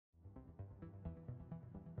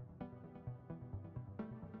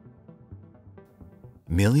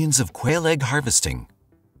Millions of quail egg harvesting,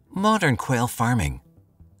 modern quail farming,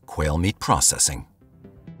 quail meat processing.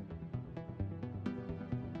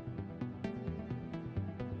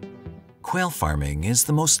 Quail farming is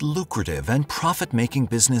the most lucrative and profit-making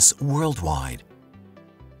business worldwide.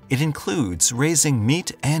 It includes raising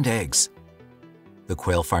meat and eggs. The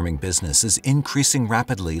quail farming business is increasing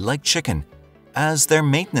rapidly like chicken, as their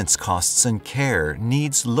maintenance costs and care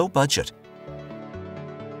needs low budget.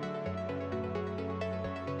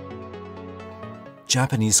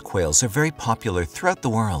 Japanese quails are very popular throughout the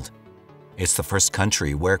world. It's the first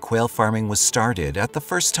country where quail farming was started at the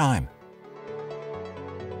first time.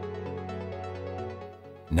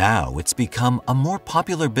 Now it's become a more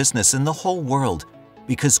popular business in the whole world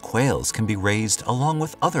because quails can be raised along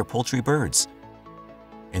with other poultry birds.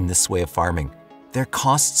 In this way of farming, their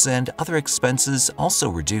costs and other expenses also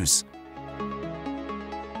reduce.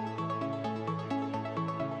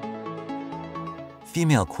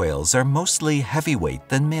 Female quails are mostly heavyweight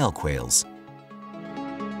than male quails.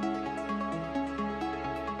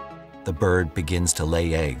 The bird begins to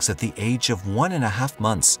lay eggs at the age of 1.5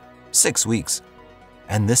 months, 6 weeks,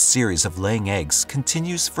 and this series of laying eggs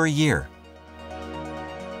continues for a year.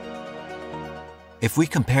 If we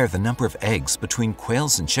compare the number of eggs between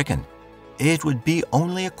quails and chicken, it would be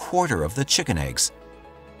only 1/4 of the chicken eggs.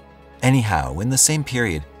 Anyhow, in the same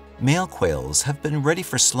period, male quails have been ready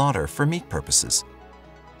for slaughter for meat purposes.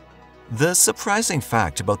 The surprising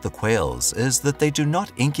fact about the quails is that they do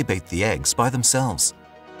not incubate the eggs by themselves.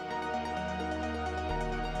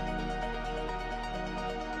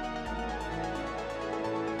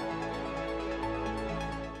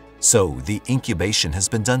 So, the incubation has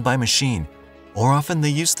been done by machine, or often they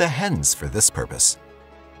use the hens for this purpose.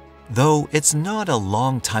 Though it's not a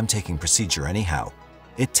long time-taking procedure anyhow,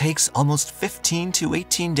 it takes almost 15 to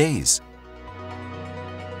 18 days.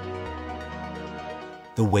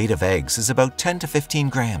 The weight of eggs is about 10 to 15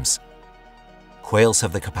 grams. Quails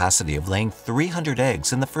have the capacity of laying 300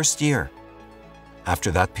 eggs in the first year.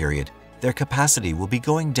 After that period, their capacity will be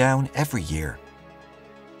going down every year.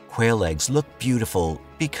 Quail eggs look beautiful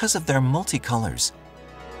because of their multicolors.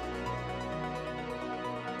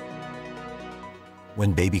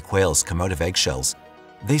 When baby quails come out of eggshells,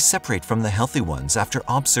 they separate from the healthy ones after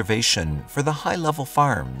observation for the high-level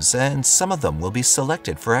farms, and some of them will be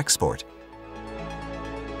selected for export.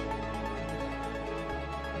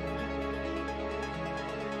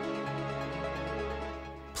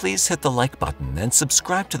 Please hit the like button and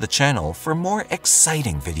subscribe to the channel for more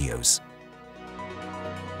exciting videos.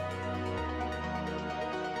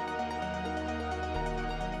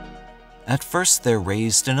 At first, they're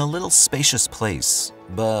raised in a little spacious place,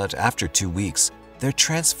 but after 2 weeks, they're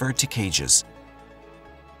transferred to cages.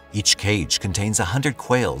 Each cage contains 100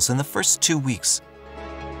 quails in the first 2 weeks.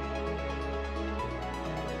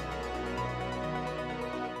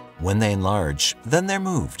 When they enlarge, then they're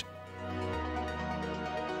moved.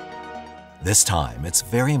 This time, it's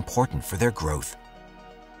very important for their growth.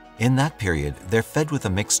 In that period, they're fed with a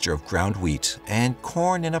mixture of ground wheat and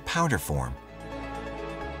corn in a powder form.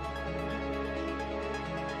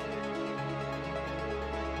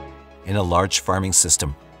 In a large farming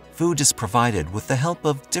system, food is provided with the help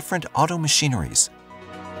of different auto machineries.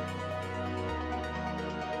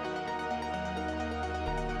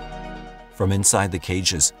 From inside the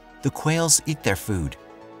cages, the quails eat their food.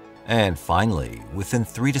 And finally, within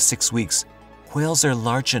 3 to 6 weeks, quails are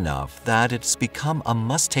large enough that it's become a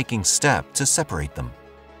must-taking step to separate them.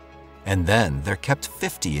 And then they're kept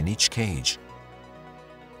 50 in each cage.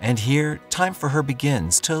 And here, time for her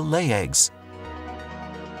begins to lay eggs.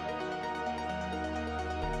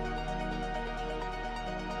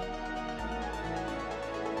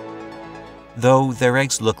 Though their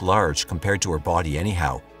eggs look large compared to her body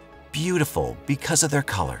anyhow, beautiful because of their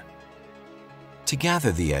color. To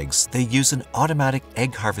gather the eggs, they use an automatic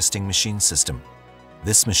egg harvesting machine system.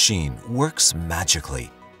 This machine works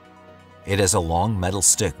magically. It has a long metal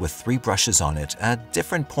stick with 3 brushes on it at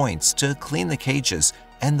different points to clean the cages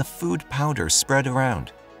and the food powder spread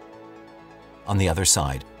around. On the other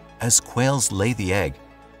side, as quails lay the egg,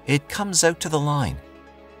 it comes out to the line.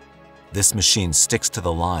 This machine sticks to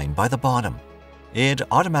the line by the bottom. It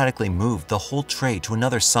automatically moved the whole tray to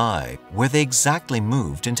another side where they exactly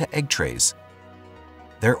moved into egg trays.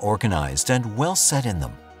 They're organized and well set in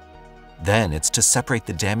them. Then it's to separate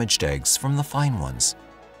the damaged eggs from the fine ones.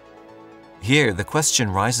 Here, the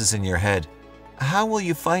question rises in your head, how will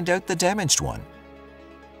you find out the damaged one?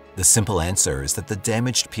 The simple answer is that the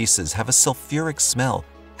damaged pieces have a sulfuric smell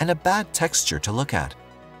and a bad texture to look at.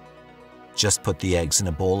 Just put the eggs in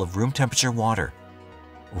a bowl of room temperature water.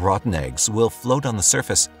 Rotten eggs will float on the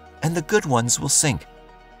surface and the good ones will sink.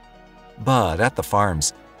 But at the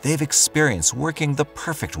farms, they've experienced working the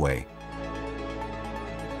perfect way.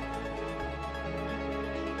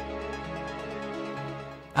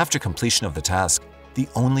 After completion of the task, the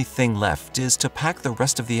only thing left is to pack the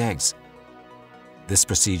rest of the eggs. This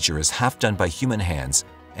procedure is half done by human hands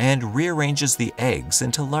and rearranges the eggs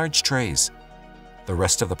into large trays. The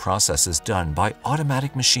rest of the process is done by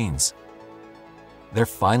automatic machines. They're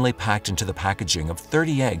finally packed into the packaging of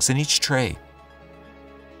 30 eggs in each tray.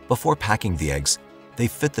 Before packing the eggs, they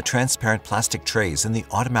fit the transparent plastic trays in the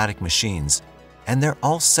automatic machines, and they're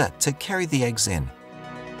all set to carry the eggs in.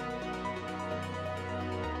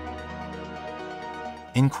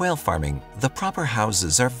 In quail farming, the proper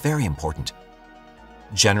houses are very important.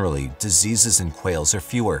 Generally, diseases in quails are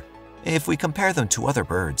fewer if we compare them to other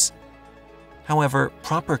birds. However,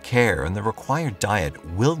 proper care and the required diet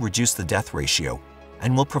will reduce the death ratio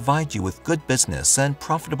and will provide you with good business and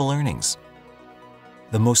profitable earnings.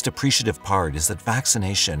 The most appreciative part is that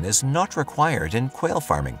vaccination is not required in quail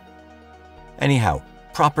farming. Anyhow,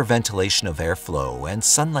 proper ventilation of airflow and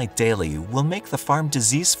sunlight daily will make the farm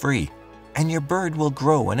disease-free, and your bird will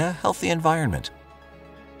grow in a healthy environment.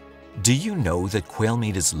 Do you know that quail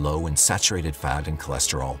meat is low in saturated fat and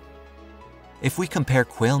cholesterol? If we compare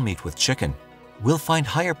quail meat with chicken, we'll find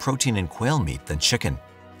higher protein in quail meat than chicken,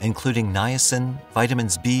 including niacin,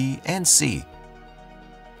 vitamins B and C.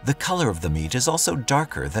 The color of the meat is also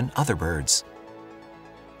darker than other birds.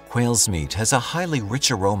 Quail's meat has a highly rich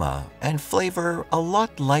aroma and flavor a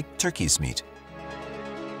lot like turkey's meat.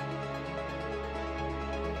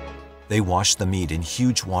 They wash the meat in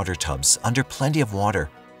huge water tubs under plenty of water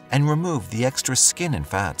and remove the extra skin and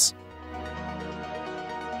fats.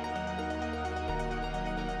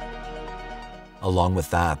 Along with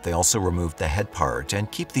that, they also remove the head part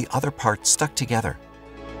and keep the other part stuck together.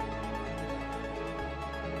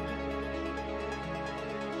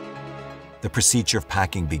 The procedure of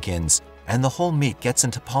packing begins, and the whole meat gets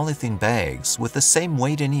into polythene bags with the same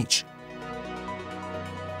weight in each.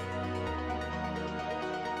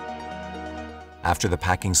 After the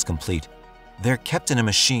packing's complete, they're kept in a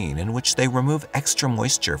machine in which they remove extra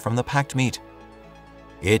moisture from the packed meat.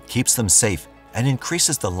 It keeps them safe and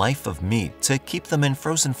increases the life of meat to keep them in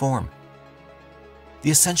frozen form.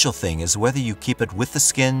 The essential thing is whether you keep it with the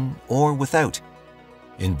skin or without.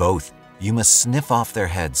 In both, you must sniff off their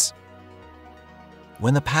heads.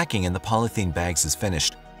 When the packing in the polythene bags is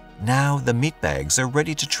finished, now the meat bags are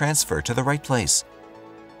ready to transfer to the right place.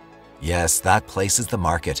 Yes, that place is the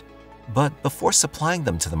market. But before supplying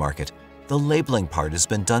them to the market, the labeling part has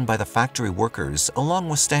been done by the factory workers along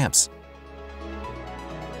with stamps.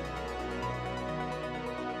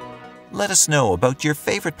 Let us know about your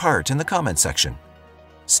favorite part in the comment section.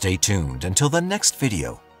 Stay tuned until the next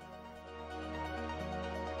video.